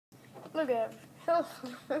Look at I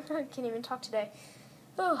can't even talk today.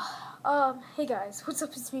 Hey guys, what's up?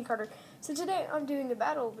 It's me, Carter. So today I'm doing a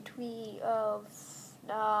battle between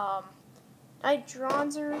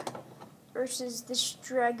dranzer versus this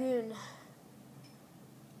dragoon.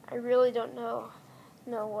 I really don't know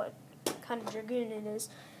what kind of dragoon it is.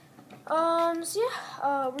 We're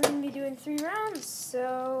gonna be doing 3 rounds.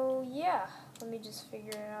 So yeah, let me just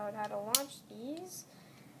figure out how to launch these.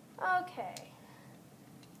 Okay.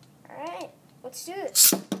 Alright, let's do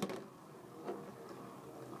this.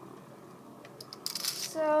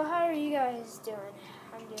 So, how are you guys doing?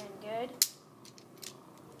 I'm doing good.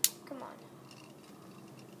 Come on.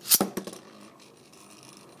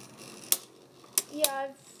 Yeah,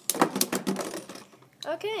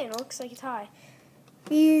 okay, and it looks like a tie.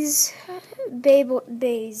 These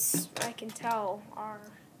Beyblades, I can tell, are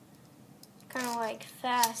kind of like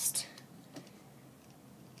fast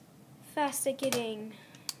at getting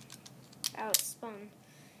outspun.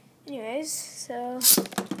 Anyways, so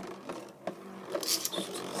let's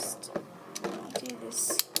just do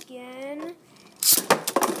this again.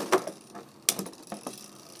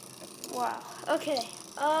 Wow. Okay.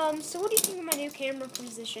 So what do you think of my new camera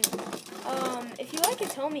position? If you like it,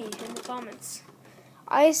 tell me in the comments.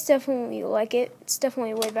 I definitely like it. It's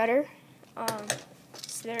definitely way better.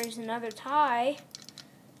 So there's another tie.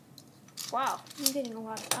 Wow, I'm getting a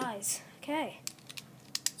lot of ties. Okay.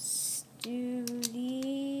 Let's do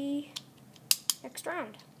the next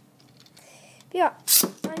round. Yeah,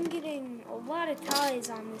 I'm getting a lot of ties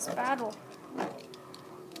on this battle.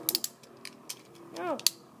 Oh.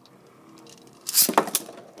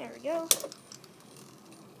 There we go.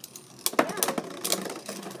 Yeah.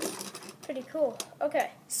 Pretty cool.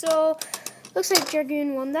 Okay, so looks like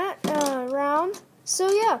Dragoon won that round.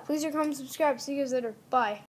 So yeah, please comment, subscribe. See you guys later. Bye.